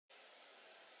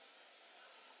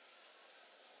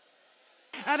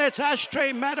and it's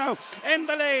Ashtray Meadow in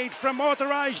the lead from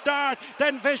Authorised Art,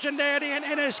 then Visionary and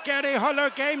Inniskerry.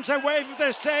 Huller Games a wave of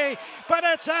the sea, but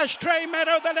it's Ashtray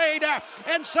Meadow the leader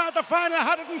inside the final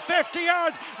 150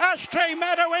 yards. Ashtray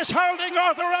Meadow is holding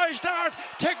Authorised Art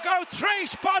to go 3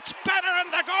 spots better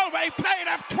in the Galway plate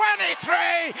of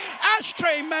 23.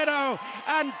 Ashtray Meadow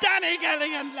and Danny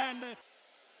Gilligan landed.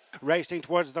 Racing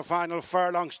towards the final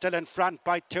furlong, still in front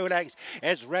by 2 lengths,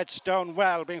 is Redstone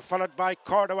Well, being followed by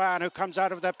Cordovan, who comes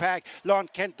out of the pack. Lon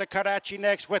Kent the Karachi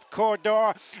next with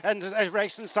Cordor, and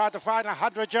racing inside the final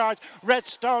 100 yards.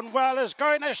 Redstone Well is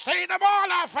going to see them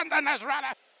all off in the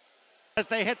Nasrallah as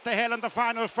they hit the hill in the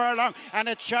final furlong, and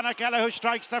it's Shonakella who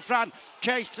strikes the front,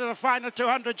 chased to the final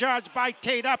 200 yards by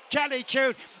Teed Up. Jelly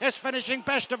Tune is finishing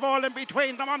best of all in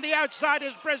between them. On the outside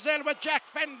is Brazil with Jack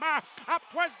Finbar. Up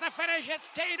towards the finish, it's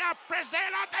Teed Up. Brazil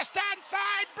on the stand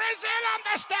side. Brazil on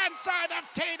the stand side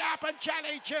of Teed Up and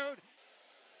Jelly Tune.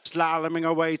 Slaloming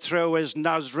away through is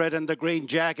Nusred in the green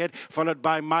jacket, followed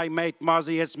by My Mate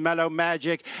Mozzie. It's Mellow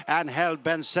Magic and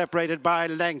Hellbent separated by a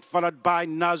length, followed by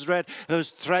Nusred, who's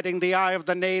threading the eye of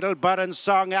the needle. Bud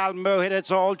Song, Al Muhid,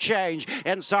 it's all change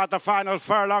inside the final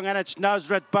furlong, and it's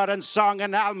Nusred, Bud Song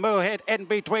and Al Muhid in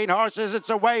between horses.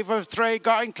 It's a wave of 3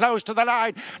 going close to the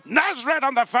line. Nusred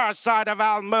on the far side of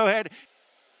Al Muhid.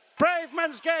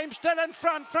 Braveman's Game still in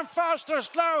front from Foster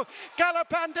Slow.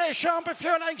 Galopin des Champs a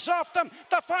few lengths off them.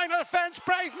 The final fence,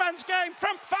 Braveman's Game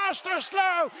from Foster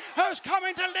Slow, who's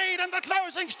coming to lead in the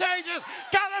closing stages.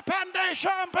 Galopin des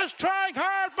Champs is trying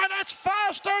hard, but it's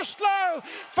Foster Slow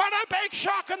for a big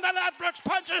shock in the Ladbrokes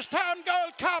Punchestown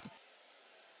Gold Cup.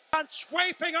 And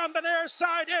sweeping on the near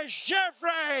side is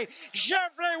Gevray.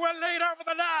 Gevray will lead over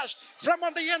the last. From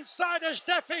on the inside is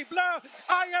Deafy Bleu.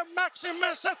 I Am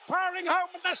Maximus is pouring home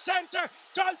in the centre.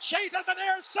 Dolce on the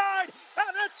near side.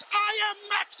 And it's I Am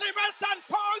Maximus and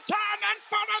Paul Townend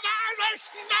for an Irish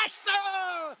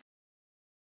national.